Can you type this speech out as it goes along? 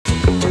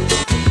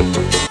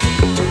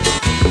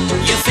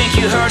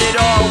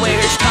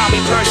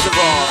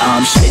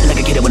I'm spitting like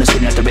a kid when I'm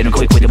spitting out the rhythm,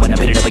 quick with it when I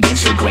put it up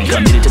against your grain.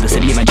 Committed to the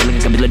city,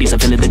 evangelical abilities, I'm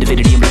feeling the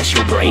divinity and bless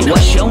your brain.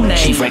 What's your name?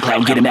 Chief Red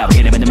Cloud, get him out,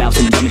 hit him in the mouth,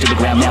 send him dummy to the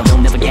ground. Now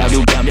don't never cow,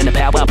 do down in the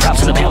power, props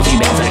to the pound, team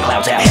bounce in the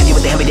clouds out. Handy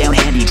with the hand me down,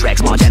 handy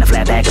tracks, Montana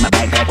flat back in my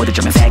backpack with a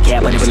German fat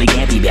cat, but it really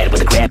can't be bad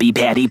with a crabby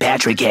patty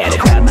Patrick hat.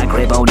 Crowd my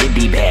grip on it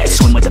D-pad,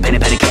 swim with the pen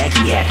and patty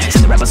khaki hat, send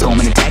the rappers home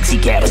in a taxi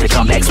cab with the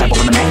comeback slap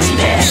on the maxi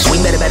pad.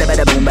 Swing better,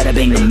 boom, bada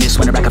bing, miss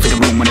when I rock up in the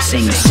room when I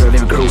sing. Serve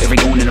every crew, every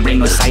goon in the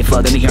ring or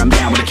cypher, then we hear I'm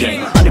down with the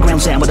king.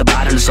 Underground sound with a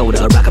bottle of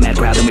soda, rock a mad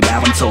crowd, then we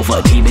bow on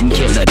sofa. Demon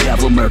killer,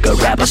 devil murker,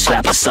 rapper,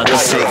 slapper, sucker,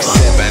 surfer.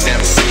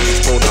 7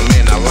 MCs, put them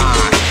in a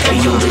line.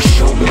 Hey yo, the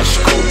show must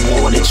go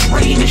on, it's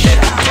rain and shine.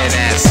 And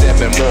add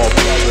 7 more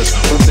brothers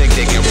who think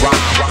they can rhyme.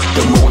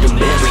 The more the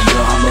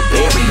merrier, I'ma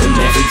bury them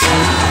every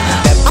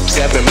time.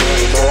 7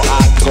 more,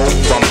 I go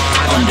for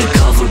mine.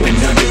 Undercover and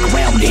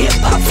underground,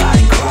 hip-hop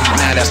fighting crime.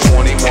 Now that's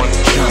 21,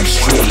 Jump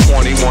Street,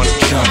 21,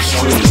 Jump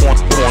Street, 20,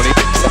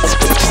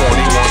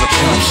 21,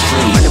 Jump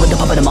Street. Running with the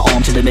puppet in my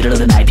arm to the middle of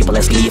the night, people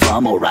asking me if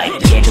I'm alright.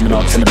 Cage in the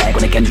knocks in the back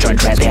when they can turn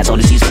trespass, all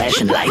they see is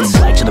flashing lights.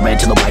 Black to the red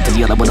to the white to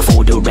the other with the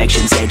 4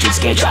 directions, edge and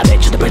sketch. I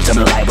bet you the prince of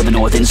the light with the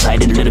north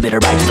inside and a little bit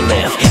of right to the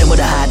left. Hit him with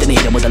a high, then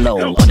hit him with a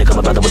low.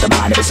 Undercover brother with a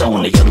mind of his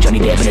own. The young Johnny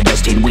Depp and a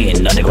Dustin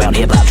Win. Underground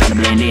hip-hop trying to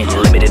blend in.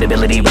 Limited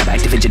ability, rap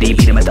activity,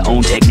 beat him at the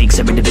own techniques,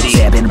 serendipity.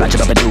 Stabbing,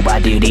 ratchet up a 2 by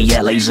duty.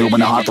 LA Zoo in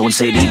the Hawthorne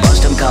City.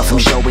 Bust him, cuff him,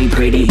 show ain't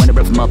pretty. When I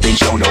rip him up, then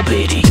show no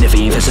pity. And if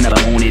he ain't fessing up,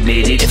 I won't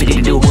admit it. If he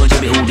didn't do it, well,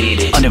 tell me who did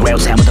it.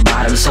 Underground sound with a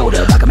bottle of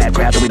soda. Rock a mad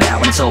crowd till we bow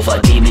on the sofa.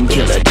 Demon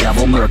killer,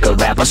 devil murker,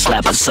 rapper,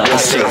 slapper, sucker,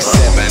 surfer.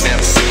 7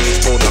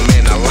 MCs, put them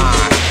in a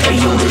line. Hey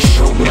yo, the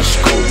show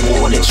must go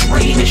on, it's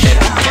rain and shine.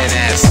 And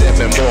add